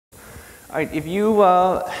All right, if you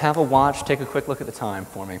have a watch, take a quick look at the time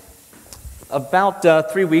for me. About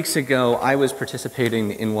 3 weeks ago, I was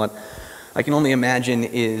participating in what I can only imagine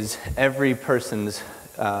is every person's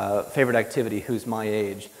favorite activity who's my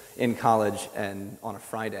age in college and on a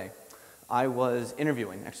Friday. I was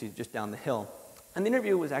interviewing, actually just down the hill, and the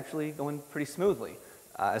interview was actually going pretty smoothly,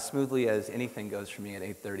 as smoothly as anything goes for me at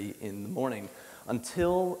 8:30 in the morning,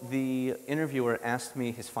 until the interviewer asked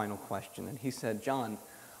me his final question, and he said, "John,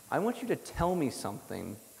 I want you to tell me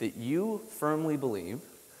something that you firmly believe,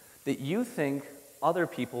 that you think other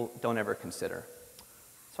people don't ever consider."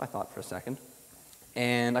 So I thought for a second,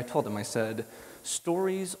 and I told him, I said,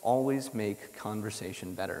 "Stories always make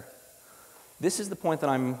conversation better." This is the point that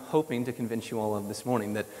I'm hoping to convince you all of this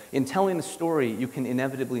morning, that in telling a story, you can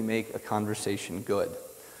inevitably make a conversation good.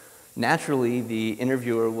 Naturally, the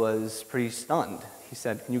interviewer was pretty stunned. He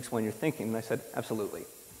said, "Can you explain your thinking?" And I said, "Absolutely."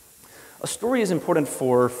 A story is important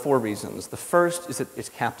for 4 reasons. The first is that it's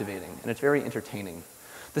captivating and it's very entertaining.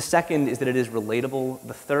 The second is that it is relatable.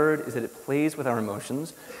 The third is that it plays with our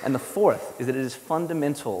emotions. And the fourth is that it is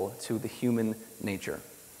fundamental to the human nature.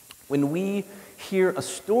 When we hear a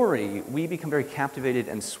story, we become very captivated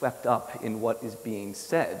and swept up in what is being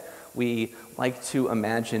said. We like to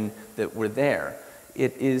imagine that we're there.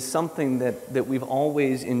 It is something that we've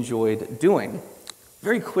always enjoyed doing.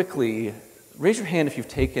 Very quickly, raise your hand if you've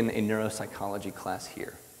taken a neuropsychology class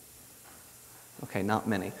here. Okay, not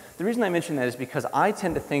many. The reason I mention that is because I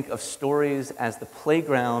tend to think of stories as the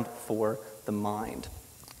playground for the mind.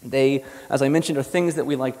 They, as I mentioned, are things that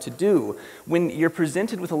we like to do. When you're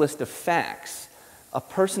presented with a list of facts, a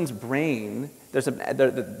person's brain, there's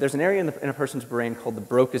an area in a person's brain called the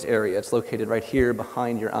Broca's area. It's located right here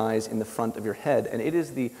behind your eyes in the front of your head, and it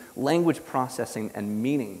is the language processing and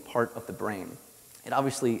meaning part of the brain. It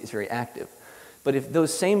obviously is very active. But if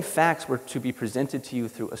those same facts were to be presented to you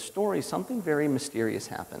through a story, something very mysterious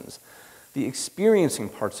happens. The experiencing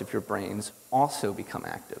parts of your brains also become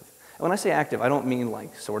active. And when I say active, I don't mean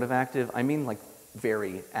like sort of active, I mean like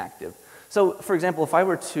very active. So, for example, if I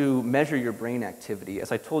were to measure your brain activity,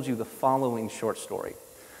 as I told you the following short story.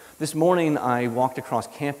 This morning I walked across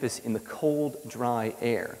campus in the cold, dry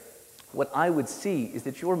air. What I would see is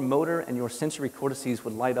that your motor and your sensory cortices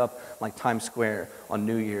would light up like Times Square on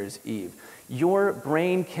New Year's Eve. Your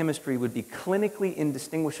brain chemistry would be clinically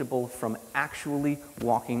indistinguishable from actually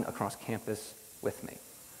walking across campus with me.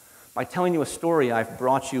 By telling you a story, I've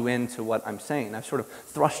brought you into what I'm saying. I've sort of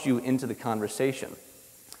thrust you into the conversation.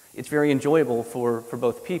 It's very enjoyable for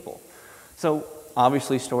both people. So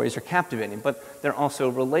obviously stories are captivating, but they're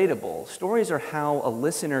also relatable. Stories are how a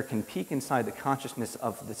listener can peek inside the consciousness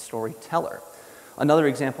of the storyteller. Another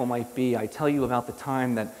example might be, I tell you about the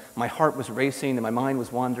time that my heart was racing and my mind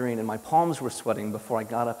was wandering and my palms were sweating before I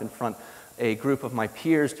got up in front of a group of my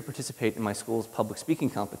peers to participate in my school's public speaking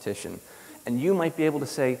competition. And you might be able to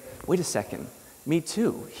say, "Wait a second, me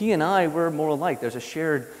too. He and I were more alike. There's a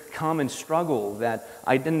shared common struggle that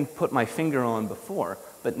I didn't put my finger on before,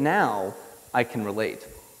 but now I can relate."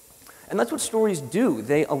 And that's what stories do.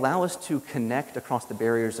 They allow us to connect across the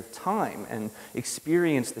barriers of time and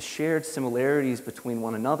experience the shared similarities between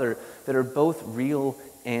one another that are both real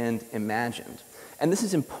and imagined. And this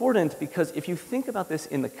is important because if you think about this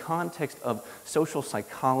in the context of social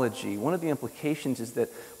psychology, one of the implications is that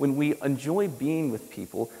when we enjoy being with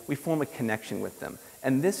people, we form a connection with them.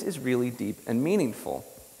 And this is really deep and meaningful.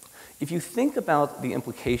 If you think about the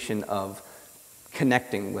implication of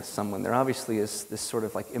connecting with someone, there obviously is this sort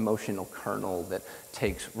of like emotional kernel that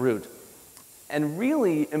takes root. And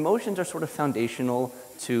really, emotions are sort of foundational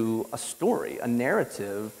to a story. A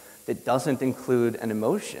narrative that doesn't include an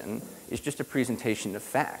emotion is just a presentation of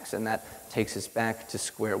facts, and that takes us back to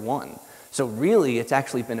square one. So really, it's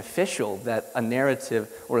actually beneficial that a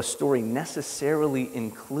narrative or a story necessarily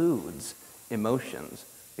includes emotions,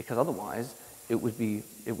 because otherwise it would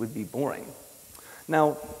be boring.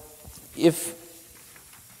 Now,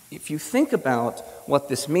 if you think about what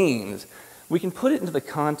this means, we can put it into the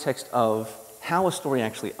context of how a story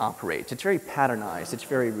actually operates. It's very patternized, it's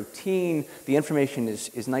very routine, the information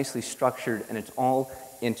is nicely structured, and it's all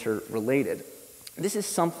interrelated. This is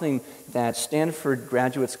something that Stanford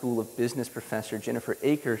Graduate School of Business professor Jennifer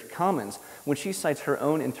Aker comments when she cites her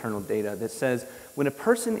own internal data that says when a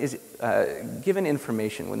person is given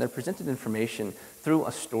information, when they're presented information through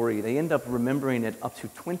a story, they end up remembering it up to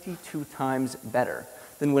 22 times better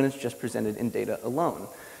than when it's just presented in data alone.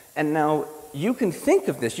 And now, you can think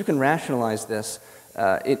of this, you can rationalize this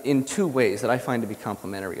in 2 ways that I find to be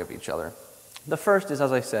complementary of each other. The first is,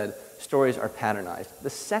 as I said, stories are patternized.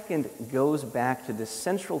 The second goes back to this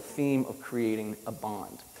central theme of creating a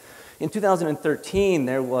bond. In 2013,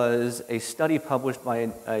 there was a study published by a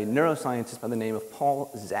neuroscientist by the name of Paul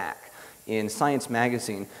Zak in Science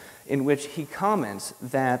magazine, in which he comments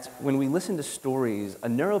that when we listen to stories, a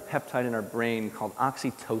neuropeptide in our brain called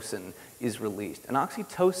oxytocin is released. And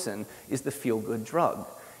oxytocin is the feel-good drug.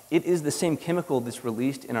 It is the same chemical that's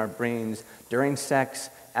released in our brains during sex,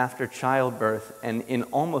 after childbirth, and in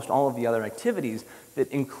almost all of the other activities that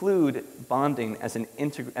include bonding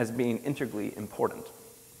as being integrally important.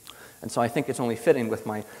 And so I think it's only fitting with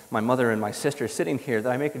my mother and my sister sitting here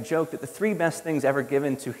that I make a joke that the three best things ever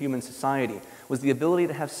given to human society was the ability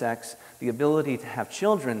to have sex, the ability to have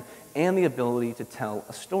children, and the ability to tell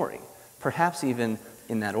a story, perhaps even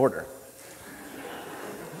in that order.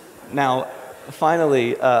 Now,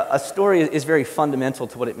 finally, a story is very fundamental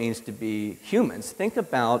to what it means to be humans. Think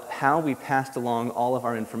about how we passed along all of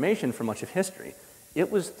our information for much of history. It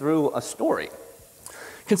was through a story.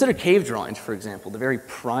 Consider cave drawings, for example, the very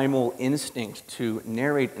primal instinct to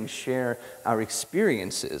narrate and share our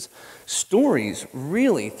experiences. Stories,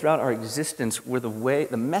 really, throughout our existence, were the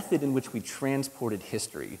method in which we transported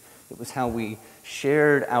history. It was how we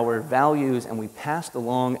shared our values and we passed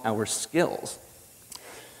along our skills.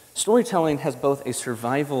 Storytelling has both a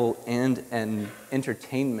survival and an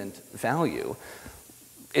entertainment value.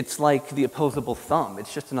 It's like the opposable thumb.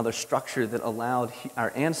 It's just another structure that allowed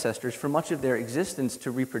our ancestors for much of their existence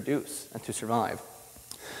to reproduce and to survive.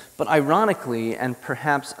 But ironically, and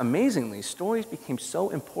perhaps amazingly, stories became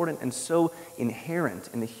so important and so inherent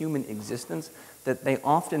in the human existence that they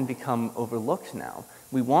often become overlooked now.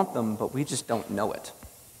 We want them, but we just don't know it.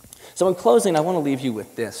 So in closing, I want to leave you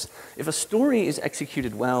with this. If a story is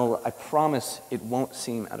executed well, I promise it won't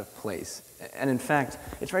seem out of place. And in fact,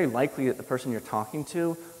 it's very likely that the person you're talking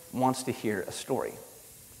to wants to hear a story.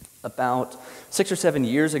 About 6 or 7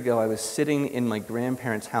 years ago, I was sitting in my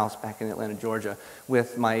grandparents' house back in Atlanta, Georgia,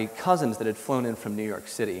 with my cousins that had flown in from New York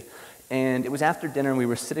City. And it was after dinner, and we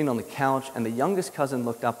were sitting on the couch, and the youngest cousin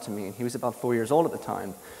looked up to me, and he was about 4 years old at the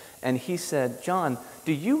time, and he said, "John,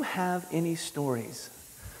 do you have any stories?"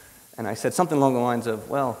 And I said something along the lines of,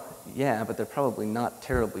 "Well, yeah, but they're probably not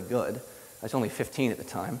terribly good." I was only 15 at the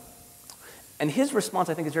time. And his response,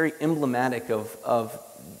 I think, is very emblematic of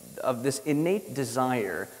this innate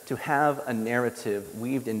desire to have a narrative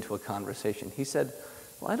weaved into a conversation. He said,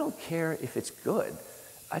 "Well, I don't care if it's good.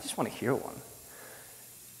 I just want to hear one."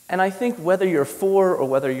 And I think whether you're 4 or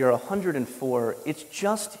whether you're 104, it's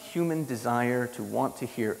just human desire to want to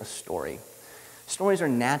hear a story. Stories are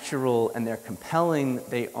natural and they're compelling,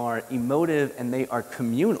 they are emotive, and they are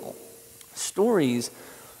communal. Stories,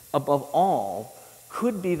 above all,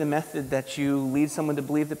 could be the method that you lead someone to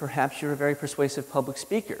believe that perhaps you're a very persuasive public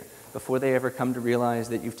speaker before they ever come to realize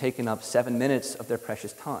that you've taken up 7 minutes of their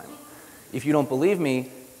precious time. If you don't believe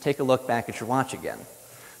me, take a look back at your watch again.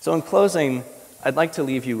 So in closing, I'd like to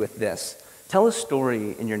leave you with this. Tell a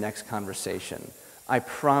story in your next conversation. I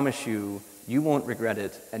promise you, you won't regret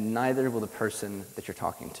it, and neither will the person that you're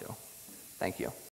talking to. Thank you.